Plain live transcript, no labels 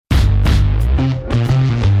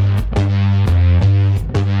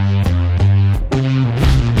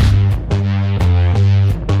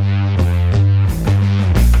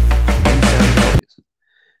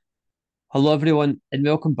Hello, everyone, and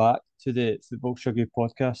welcome back to the Football Chuggu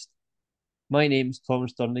podcast. My name's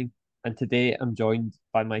Thomas Durning, and today I'm joined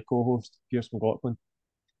by my co-host, Pierce McLaughlin.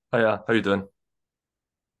 Hiya, how you doing?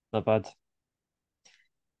 Not bad.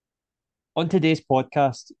 On today's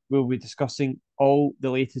podcast, we'll be discussing all the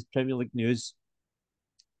latest Premier League news,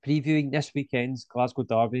 previewing this weekend's Glasgow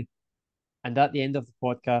Derby, and at the end of the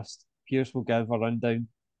podcast, Pierce will give a rundown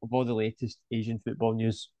of all the latest Asian football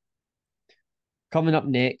news. Coming up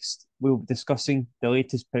next, we'll be discussing the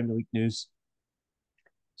latest Premier League news.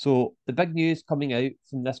 So the big news coming out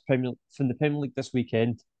from the Premier League this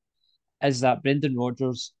weekend is that Brendan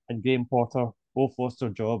Rodgers and Graham Potter both lost their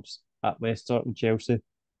jobs at Leicester and Chelsea.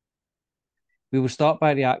 We will start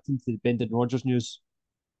by reacting to the Brendan Rodgers news.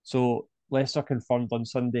 So Leicester confirmed on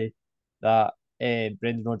Sunday that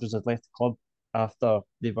Brendan Rodgers had left the club after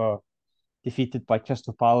they were defeated by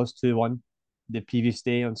Crystal Palace 2-1 the previous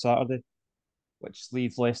day on Saturday, which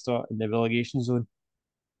leaves Leicester in the relegation zone.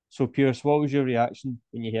 So Pierce, what was your reaction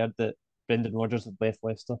when you heard that Brendan Rodgers had left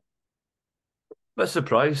Leicester? Bit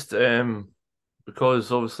surprised,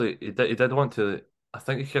 because obviously he did want to. I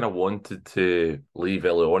think he kind of wanted to leave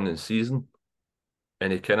early on in the season,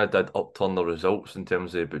 and he kind of did upturn the results in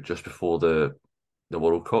terms of, but just before the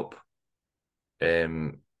World Cup.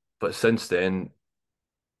 But since then,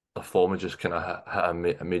 the form has just kind of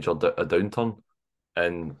hit a major a downturn,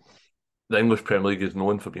 and the English Premier League is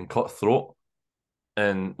known for being cutthroat,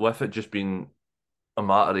 and with it just being a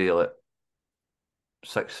matter of like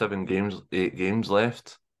 6, 7 games, 8 games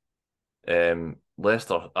left.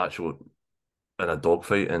 Leicester actually in a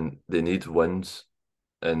dogfight and they need wins.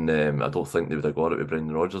 And I don't think they would have got it with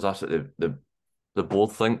Brendan Rodgers. That's what they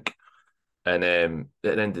both think. And at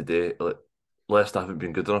the end of the day, like, Leicester haven't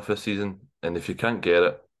been good enough this season. And if you can't get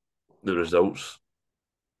it, the results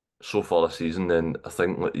so far this season, then I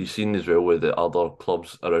think like you've seen as well with the other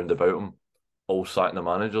clubs around about them all sacking the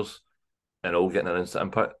managers and all getting an instant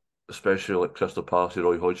impact, especially like Crystal Palace,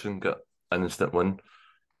 Roy Hodgson got an instant win.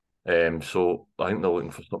 So I think they're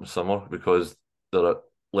looking for something similar because they're at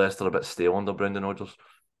Leicester a bit stale under Brendan Rodgers.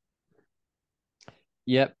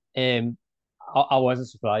 Yep. I wasn't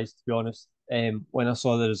surprised to be honest. When I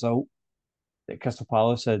saw the result that Crystal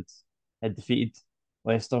Palace had defeated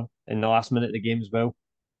Leicester in the last minute of the game as well.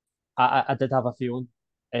 I did have a feeling.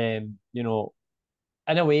 You know,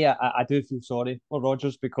 in a way, I do feel sorry for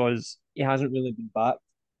Rodgers because he hasn't really been back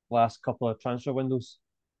last couple of transfer windows.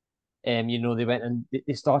 They went and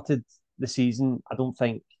they started the season. I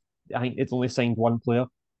think they'd only signed one player.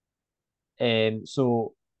 And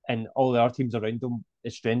all the other teams around them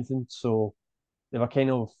is strengthened. So they were kind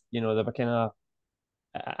of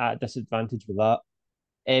at a disadvantage with that.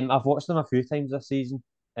 I've watched them a few times this season,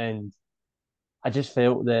 and I just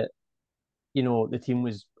felt that the team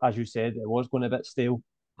was, as you said, it was going a bit stale.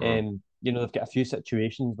 Mm. They've got a few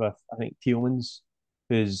situations with I think Tielemans,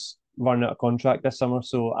 who's running out of contract this summer.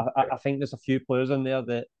 So I think there's a few players in there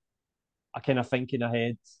that are kind of thinking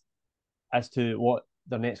ahead as to what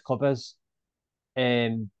their next club is.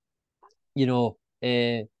 Um, you know,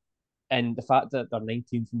 uh, and the fact that they're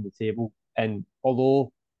 19th in the table, and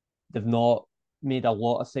although they've not made a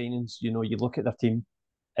lot of signings, you look at their team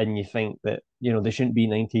and you think that they shouldn't be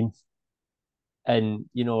 19th. And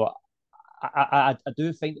I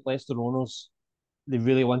do think that Leicester owners, they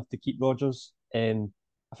really wanted to keep Rodgers. I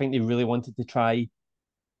think they really wanted to try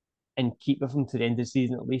and keep with him to the end of the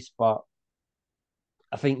season at least. But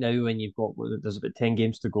I think now when there's about 10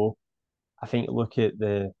 games to go, I think you look at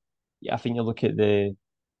the yeah, I think you look at the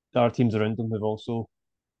other teams around them who've also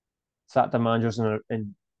sacked their managers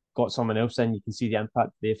and got someone else in. You can see the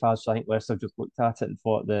impact they've had. So I think Leicester just looked at it and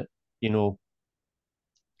thought that you know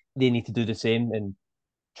they need to do the same and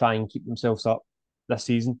try and keep themselves up this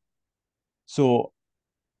season. So,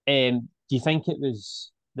 do you think it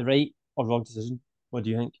was the right or wrong decision? What do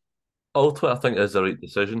you think? Ultimately, I think it is the right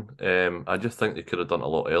decision. I just think they could have done it a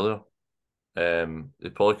lot earlier. They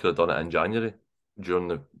probably could have done it in January during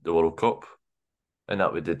the World Cup. And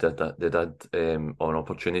that way they did that. They did an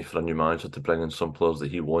opportunity for a new manager to bring in some players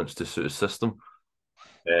that he wants to suit his system.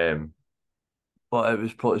 Um, but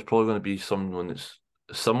it's probably going to be someone that's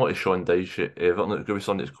similar to Sean Dyche at Everton. It's going to be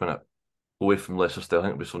somebody that's kind of away from Leicester style. I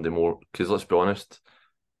think it'll be somebody more because let's be honest,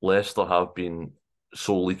 Leicester have been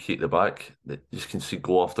so leaky at the back that you just can see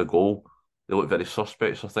goal after goal. They look very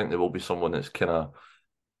suspect. So I think there will be someone that's kind of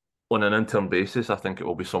on an interim basis. I think it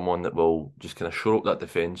will be someone that will just kind of shore up that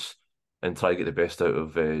defence and try to get the best out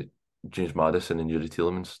of James Maddison and Yuri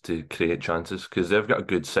Tielemans to create chances because they've got a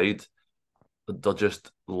good side. They're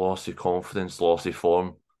just lost of confidence, lost of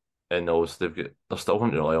form, and also they're still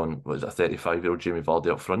going to rely on what is it, a 35-year-old Jamie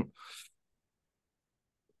Vardy up front.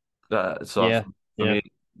 For Yeah, yeah, me,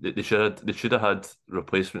 they should have had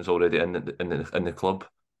replacements already in the club,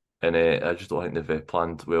 and I just don't think they've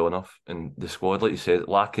planned well enough. And the squad, like you said,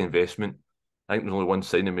 lack of investment. I think there's only one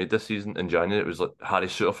signing made this season in January. It was like Harry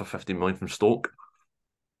Souttar for 15 million from Stoke.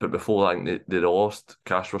 But before that, I think they lost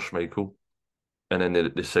Kasper Schmeichel, and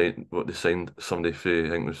then they signed somebody for I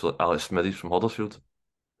think it was like Alex Smithies from Huddersfield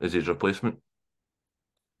as his replacement.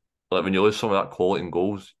 Like when you lose some of that quality in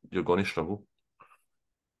goals, you're going to struggle.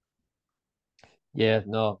 yeah.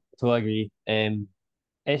 No, totally agree.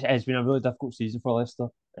 It's been a really difficult season for Leicester.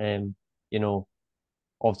 Um, you know,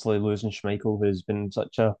 obviously losing Schmeichel, who's been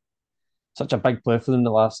such a big player for them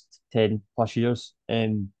the last 10 plus years.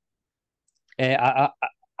 Eh, I,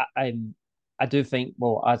 I, I, I do think,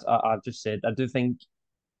 well, as I've just said, I do think,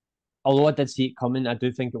 although I did see it coming, I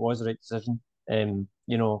do think it was the right decision.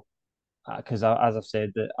 Because as I've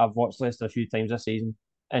said, that I've watched Leicester a few times this season,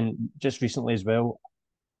 and just recently as well.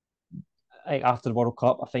 Like after the World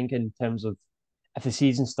Cup, I think in terms of if the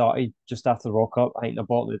season started just after the World Cup, I think they're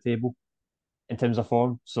bottom of the table in terms of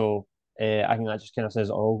form. So I think that just kind of says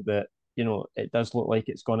it all. That it does look like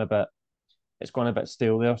it's gone a bit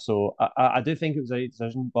stale there. So I do think it was the right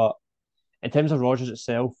decision, but in terms of Rodgers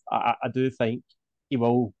itself, I do think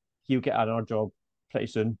he'll get another job pretty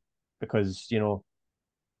soon because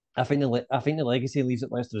I think the legacy he leaves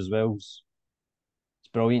at Leicester as well is it's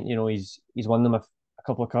brilliant. He's won them a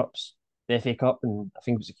couple of cups, the FA Cup, and I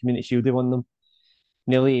think it was the Community Shield they won them.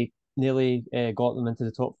 Nearly got them into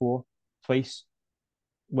the top four twice.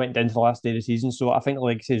 Went down to the last day of the season, so I think the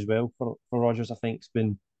legacy as well for Rodgers. I think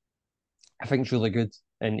it's really good,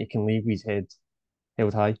 and he can leave with his head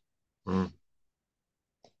held high. Mm.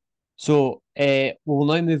 So we'll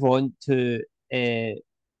now move on to the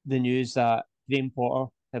news that Graham Potter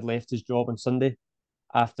had left his job on Sunday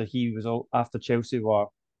after Chelsea were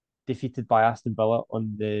defeated by Aston Villa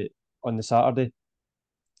on the Saturday.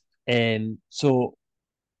 So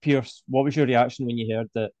Pierce, what was your reaction when you heard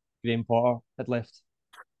that Graham Potter had left?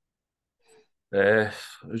 It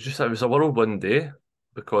was a whirlwind day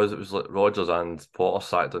because it was like Rodgers and Potter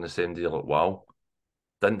sacked on the same day. Like wow,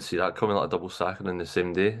 didn't see that coming, like a double sacking on the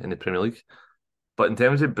same day in the Premier League. But in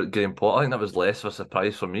terms of Graham Potter, I think that was less of a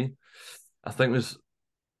surprise for me. I think it was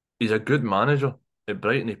he's a good manager at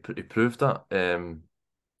Brighton. He proved that.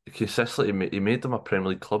 Consistently, he made them a Premier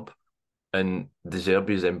League club, and De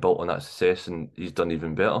Zerbi's then built on that success, and he's done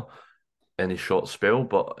even better in his short spell.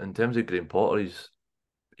 But in terms of Graham Potter,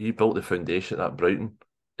 he built the foundation at Brighton,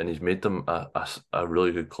 and he's made them a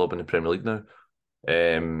really good club in the Premier League now.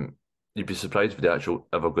 Um, you'd be surprised if they actually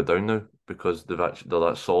ever go down now because they're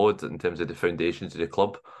that solid in terms of the foundations of the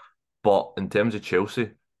club. But in terms of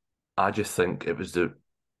Chelsea, I just think it was the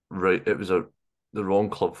wrong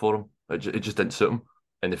club for him. It just didn't suit him.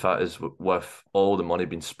 And the fact is, with all the money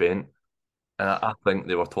being spent, and I think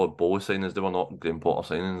they were Todd Bowley signings, they were not Graham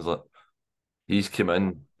Potter signings. Like he's come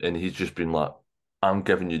in and he's just been like, "I'm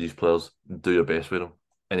giving you these players, do your best with them,"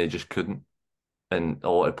 and he just couldn't. And a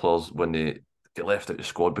lot of players, when they get left out of the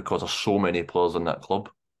squad because there's so many players in that club,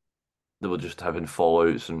 they were just having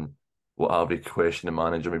fallouts and whatever, question the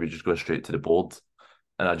manager, maybe just going straight to the board.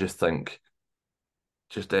 And I just think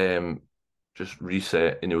just just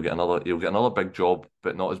reset and he'll get another big job,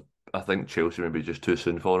 but not as I think Chelsea maybe just too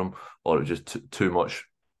soon for him, or it was just too much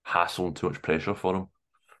hassle and too much pressure for him.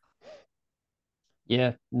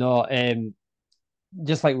 Yeah, no,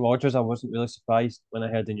 just like Rodgers, I wasn't really surprised when I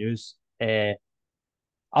heard the news.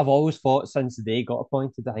 I've always thought since the day he got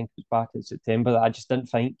appointed, I think it was back in September, that I just didn't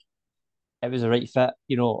think it was the right fit.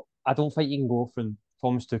 I don't think you can go from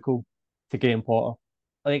Thomas Tuchel to Graham Potter.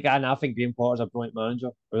 And I think Graham Potter's a brilliant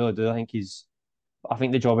manager. I really do. I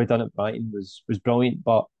think the job he done at Brighton was brilliant.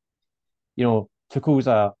 But Tuchel's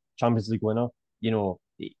a Champions League winner.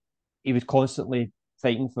 He was constantly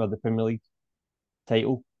fighting for the Premier League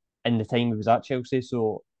title in the time he was at Chelsea.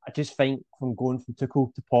 So I just think from going from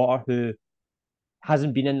Tuchel to Potter, who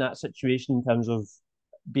hasn't been in that situation in terms of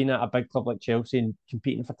being at a big club like Chelsea and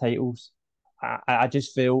competing for titles, I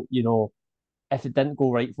just felt, if it didn't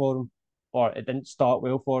go right for him or it didn't start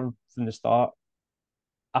well for him from the start,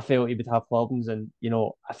 I felt he would have problems. And,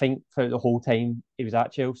 I think throughout the whole time he was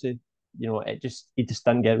at Chelsea, he just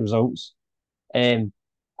didn't get results. Um,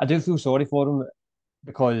 I do feel sorry for him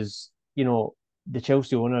because, the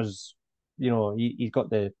Chelsea owners, he's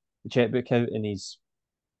got the checkbook out and he's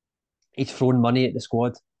thrown money at the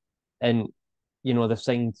squad. And, they've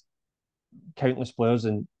signed countless players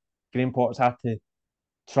and Graham Potter's had to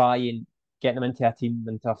try and get them into a team,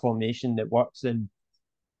 into a formation that works. And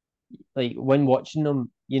like when watching them,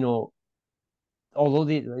 although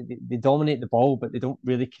they dominate the ball, but they don't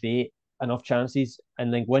really create enough chances,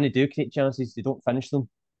 and then when they do create chances, they don't finish them.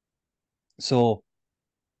 So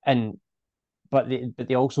and but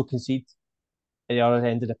they also concede at the other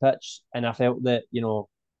end of the pitch, and I felt that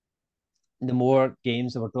the more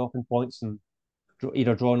games they were dropping points and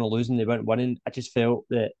either drawing or losing, they weren't winning. I just felt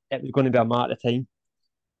that it was going to be a matter of time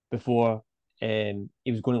before he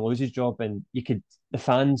was going to lose his job, and the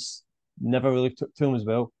fans never really took to him as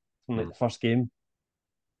well from like Mm. the first game.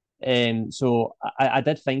 So I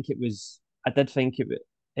did think it was, I did think it,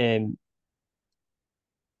 um,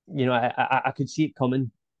 I could see it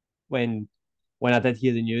coming when when I did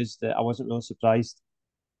hear the news that I wasn't really surprised.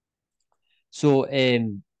 So I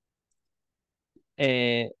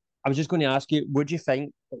was just going to ask you, what do you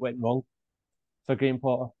think it went wrong for Graham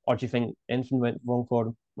Potter, or do you think anything went wrong for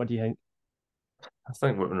him? What do you think? I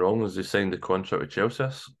think what went wrong was he signed the contract with Chelsea.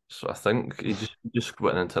 So I think he just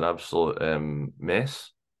went into an absolute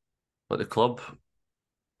mess. Like the club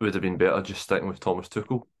would have been better just sticking with Thomas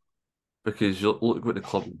Tuchel because you look what the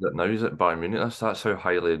club is at now. He's at Bayern Munich. That's how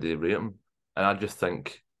highly they rate him. And I just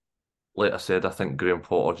think, like I said, I think Graham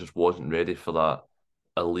Potter just wasn't ready for that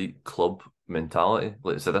elite club mentality.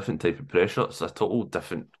 Like it's a different type of pressure. It's a total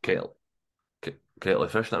different kettle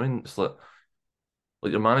of fish. I mean, it's like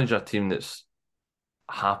you're managing a team that's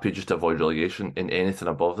happy just to avoid relegation, and anything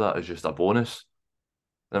above that is just a bonus.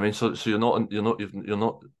 I mean, so you're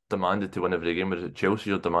not demanded to win every game. Whereas at Chelsea,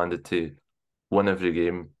 you're demanded to win every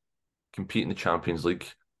game, compete in the Champions League,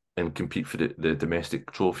 and compete for the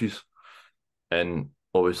domestic trophies. And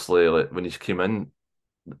obviously, like when he's came in,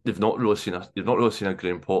 you've not really seen a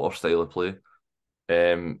Graham Potter style of play.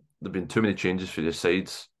 There've been too many changes for the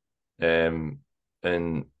sides, um,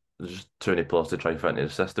 and there's just too many players to try and fit into the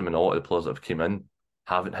system, and a lot of the players that have came in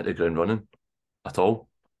haven't hit the ground running at all.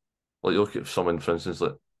 Like you look at someone, for instance,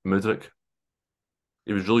 like Mudryk.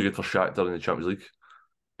 He was really good for Shakhtar in the Champions League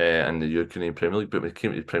and the Ukrainian Premier League, but when he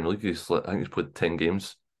came to the Premier League, I think he's played 10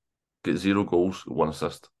 games, got 0 goals, 1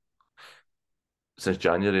 assist since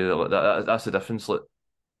January. Like that's the difference. Like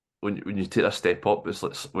when you take a step up, it's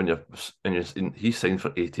like when he's signed for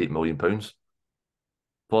 £88 million, players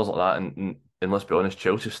like that, and let's be honest,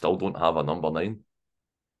 Chelsea still don't have a number nine.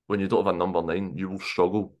 When you don't have a number nine, you will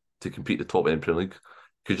struggle to compete at the top end of the Premier League.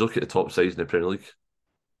 Because you look at the top sides in the Premier League,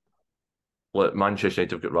 like Manchester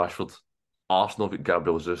United have got Rashford, Arsenal have got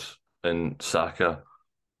Gabriel Jesus and Saka,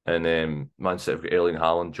 and Man City have got Erling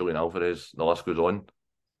Haaland, Julian Alvarez. The list goes on.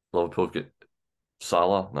 Liverpool have got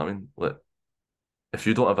Salah. I mean, like if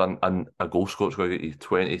you don't have a goal scorer that's going to get you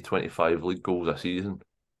 20, 25 league goals a season,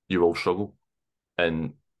 you will struggle.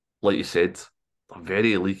 And like you said, they're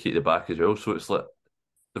very leaky at the back as well. So it's like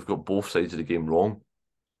they've got both sides of the game wrong.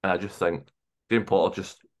 And I just think Graham Potter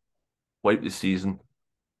just wiped the season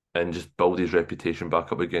and just build his reputation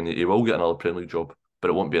back up again. He will get another Premier League job, but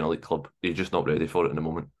it won't be an elite club. He's just not ready for it in the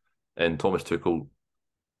moment. And Thomas Tuchel,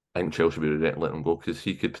 I think Chelsea will be ready to let him go because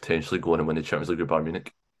he could potentially go on and win the Champions League with Bayern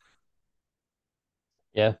Munich.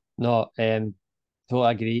 Yeah, no,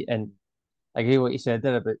 totally agree, and I agree with what you said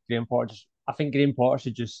there about Graham Potter. I think Graham Potter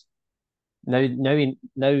should just now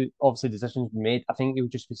obviously the decision's been made. I think he'll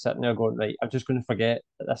just be sitting there going, right, I'm just going to forget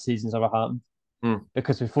that this season's ever happened Hmm.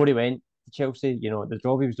 because before he went to Chelsea, the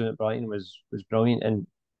job he was doing at Brighton was brilliant, and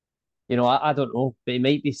I don't know, but he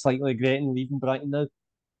might be slightly regretting leaving Brighton now.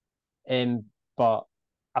 But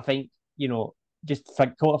I think just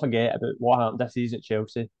totally forget about what happened this season at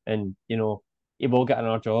Chelsea, and he will get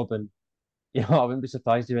another job, and I wouldn't be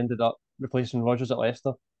surprised if he ended up replacing Rodgers at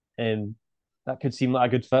Leicester. Um, that could seem like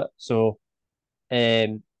a good fit. So,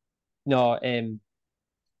 um, no,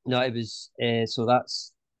 no, it was so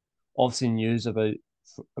that's obviously news about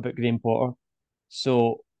Graham Potter.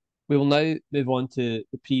 So we will now move on to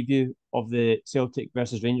the preview of the Celtic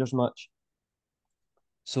versus Rangers match.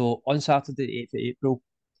 So on Saturday, the 8th of April,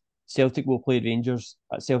 Celtic will play Rangers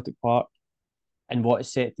at Celtic Park in what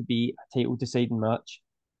is set to be a title deciding match.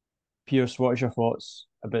 Pierce, what is your thoughts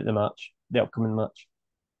about the match, the upcoming match?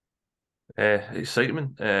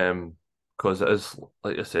 Excitement, because it is,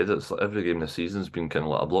 like I said, it's like every game this season's been kind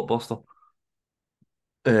of like a blockbuster.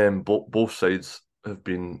 Both sides have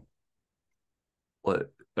been like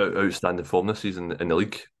outstanding form this season in the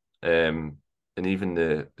league. And even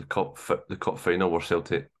the cup final where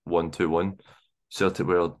Celtic won 2-1. Celtic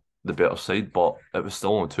were the better side, but it was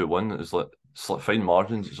still only 2-1. It's like fine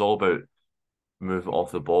margins. It's all about moving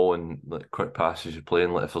off the ball and like quick passes you're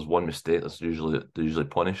playing. Like if there's one mistake, they're usually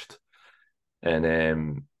punished.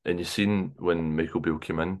 And you've seen when Michael Beale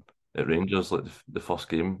came in at Rangers, like the first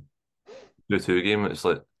game, 2-2 game, it's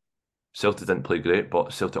like Celtic didn't play great,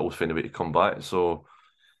 but Celtic always find a way to come back. So,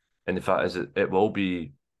 and the fact is, it will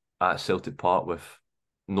be at Celtic Park with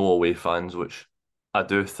no away fans, which I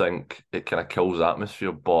do think it kind of kills the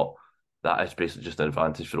atmosphere, but that is basically just an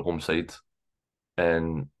advantage for the home side.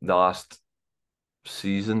 And the last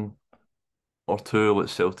season or two with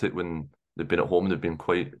Celtic, when they've been at home, they've been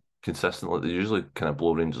quite consistent. Like they usually kind of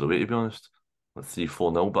blow Rangers away, to be honest, like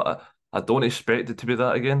 3-4-0. But I don't expect it to be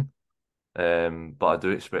that again. But I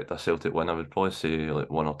do expect a Celtic win. I would probably say like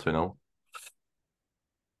 1 or 2-0.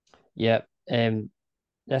 Yeah.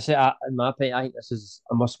 This is, in my opinion, I think this is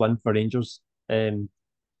a must win for Rangers.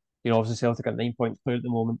 Obviously Celtic are 9 points clear at the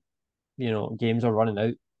moment. Games are running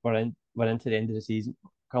out. We're into the end of the season,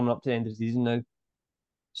 coming up to the end of the season now.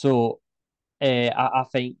 So I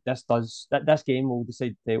think this game will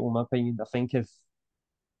decide the title, in my opinion. I think if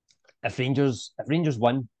Rangers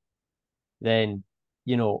win, then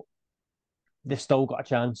you know they've still got a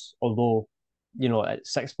chance. Although at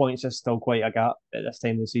 6 points is still quite a gap at this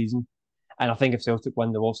time of the season. And I think if Celtic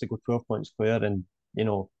win, they'll also go 12 points clear. And you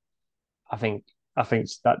know, I think I think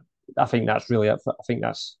that I think that's really it. I think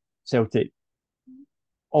that's Celtic,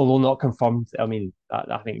 although not confirmed. I mean,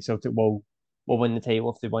 I think Celtic will win the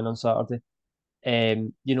title if they win on Saturday.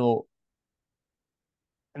 Um, you know,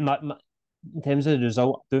 my, in terms of the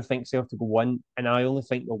result, I do think Celtic will win, and I only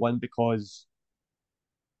think they'll win because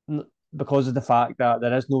of the fact that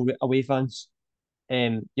there is no away fans.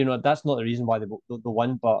 That's not the reason why they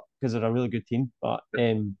win, but because they're a really good team. But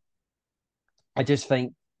I just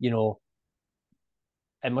think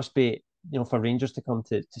it must be for Rangers to come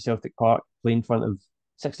to Celtic Park, play in front of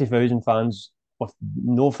 60,000 fans with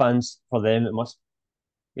no fans for them. It must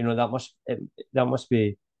that must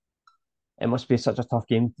be it must be such a tough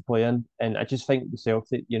game to play in. And I just think the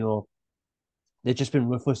Celtic, they've just been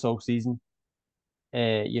ruthless all season.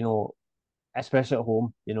 Uh, you know, Especially at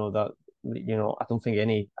home. I don't think I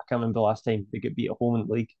can't remember the last time they get beat at home in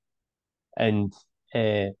the league. And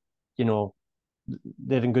uh, you know,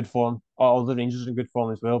 they're in good form. All the Rangers are in good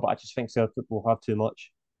form as well. But I just think Celtic will have too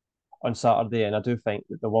much on Saturday, and I do think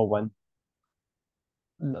that they will win.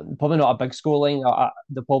 Probably not a big scoreline.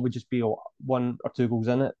 There'll probably just be 1 or 2 goals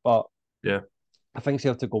in it, but Yeah. I think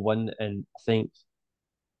Celtic will win, and I think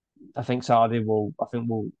Saturday will. I think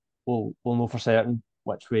we'll know for certain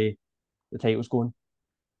which way the title's going.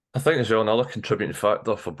 I think as well another contributing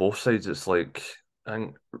factor for both sides. It's like I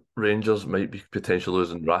think Rangers might be potentially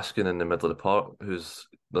losing Raskin in the middle of the park, who's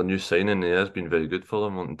their new signing. He has been very good for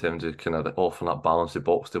them in terms of kind of offering that balance of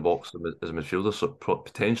box to box as a midfielder. So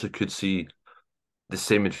potentially could see the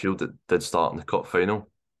same midfield that did start in the cup final.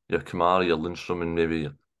 Your Kamara, your Lindstrom, and maybe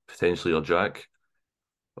potentially your Jack,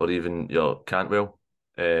 or even your Cantwell,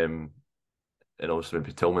 and also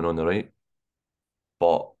maybe Tillman on the right.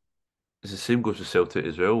 But it's the same goes with Celtic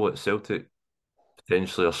as well. Like Celtic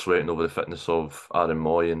potentially are sweating over the fitness of Aaron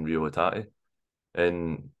Moy and Rio Hatate.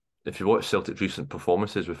 And if you watch Celtic's recent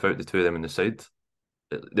performances without the two of them in the side,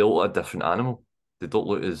 they look like a different animal. They don't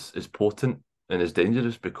look as potent and as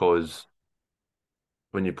dangerous because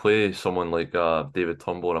when you play someone like David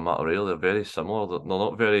Turnbull or Matt O'Reilly, they're very similar. They're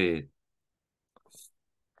not very.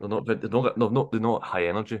 They're not high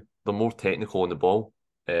energy. They're more technical on the ball.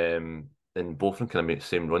 And both of them kind of make the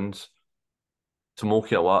same runs. Tomoki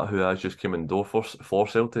Awata, who has just came in door for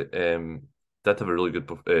Celtic, did have a really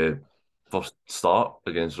good first start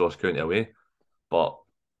against Ross County away. But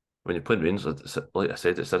when you're playing Rangers, like I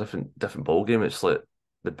said, it's a different ball game. It's like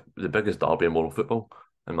the biggest derby in world football,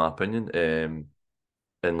 in my opinion.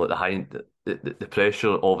 And like the pressure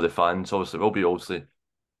of the fans, obviously, will be obviously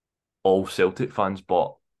all Celtic fans,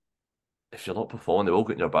 but if you're not performing, they will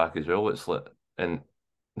get in your back as well. It's like, and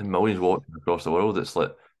the millions watching across the world, it's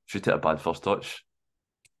like, if you take a bad first touch,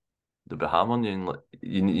 they'll be hammering you. And like,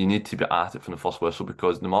 you need to be at it from the first whistle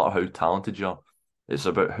because no matter how talented you are, it's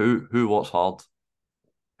about who works hard,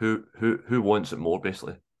 who wants it more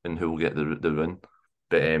basically, and who will get the win.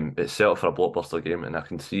 But it's set up for a blockbuster game, and I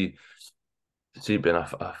can see being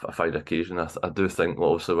a fine occasion. I do think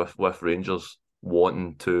obviously with Rangers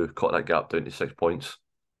wanting to cut that gap down to 6 points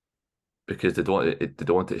because they don't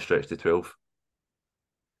want it to stretch to 12.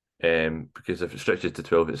 Because if it stretches to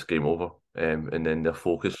 12, it's game over. And then their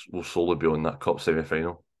focus will solely be on that cup semi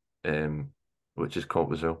final, which is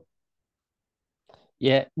comp as well.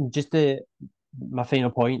 Yeah, just my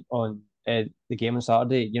final point on the game on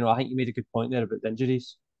Saturday. I think you made a good point there about the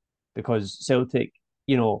injuries because Celtic,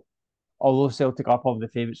 although Celtic are probably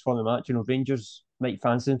the favourites for the match, Rangers might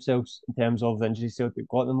fancy themselves in terms of the injuries Celtic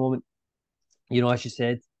got at the moment. As you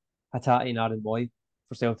said, Hatate and Aaron Moy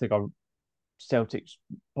for Celtic are Celtic's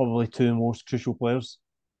probably two most crucial players.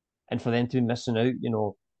 And for them to be missing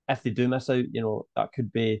out, if they do miss out, that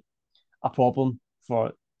could be a problem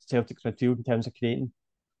for Celtic's midfield in terms of creating.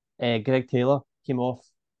 Greg Taylor came off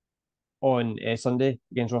on Sunday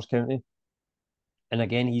against Ross County, and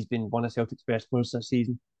again he's been one of Celtic's best players this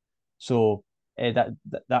season. So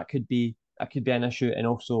that could be an issue, and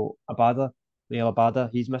also Liel Abada,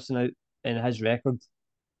 he's missing out, and his record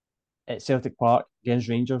at Celtic Park against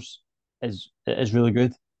Rangers is really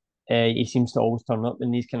good. He seems to always turn up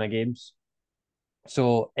in these kind of games.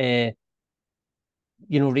 So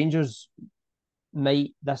Rangers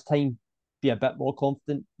might this time be a bit more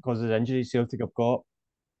confident because of the injuries Celtic have got,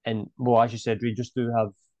 and well, as you said, Rangers do have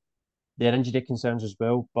their injury concerns as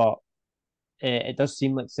well. But it does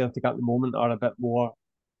seem like Celtic at the moment are a bit more,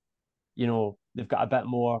 they've got a bit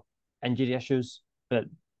more injury issues, but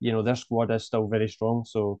their squad is still very strong.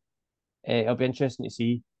 So it'll be interesting to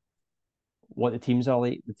see what the teams are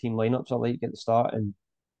like, the team lineups are like at the start, and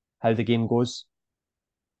how the game goes.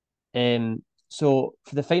 So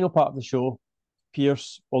for the final part of the show,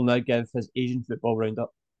 Pierce will now give his Asian football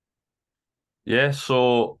roundup. Yeah,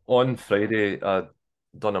 so on Friday, I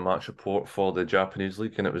done a match report for the Japanese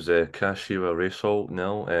league, and it was Kashiwa Reysol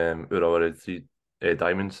nil, Urawa three,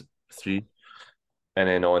 Diamonds three. And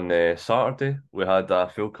then on Saturday, we had a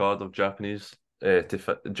full card of Japanese league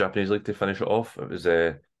to finish it off. It was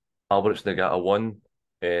Alberts Nagata 1,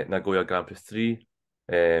 Nagoya Grampus 3,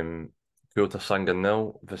 Kyoto Sangan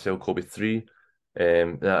nil, Vissel Kobe 3.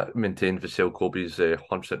 That maintained Vissel Kobe's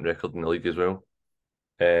 100% record in the league as well.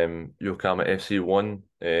 Yokohama FC 1,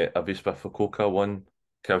 Avispa Fukuoka 1,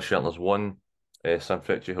 Kawasaki Antlers 1,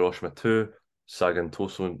 Sanfrecce Hiroshima 2, Sagan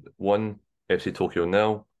Tosu 1, FC Tokyo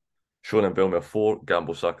nil. Shonan Belmare 4, Gambo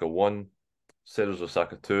Osaka 1, Ceres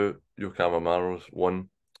Osaka 2, Yokohama Mariners 1,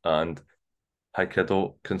 and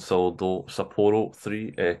Hokkaido Consolidado Sapporo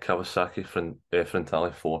 3, Kawasaki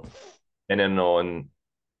Frontale 4. And then on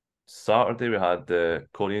Saturday we had the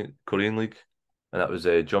Korean League, and that was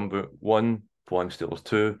Jumbo 1, Pohang Steelers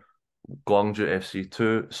 2, Gwangju FC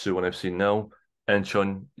 2, Suwon FC 0,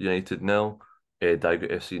 Incheon United 0,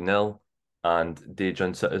 Daegu FC 0, and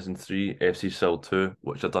Daejeon Citizen 3, FC Seoul 2,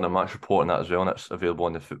 which I've done a match report on that as well, and that's available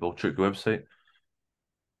on the Football Chuggu website.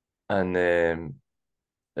 And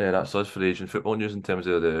that's us for the Asian football news in terms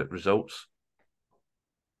of the results.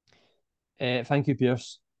 Thank you,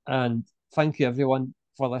 Pierce, and thank you everyone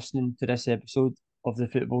for listening to this episode of the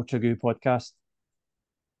Football Chuggu podcast.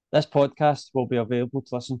 This podcast will be available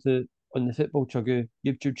to listen to on the Football Chuggu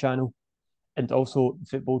YouTube channel and also the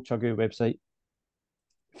Football Chuggu website.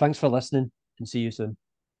 Thanks for listening, and see you soon.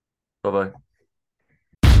 Bye bye.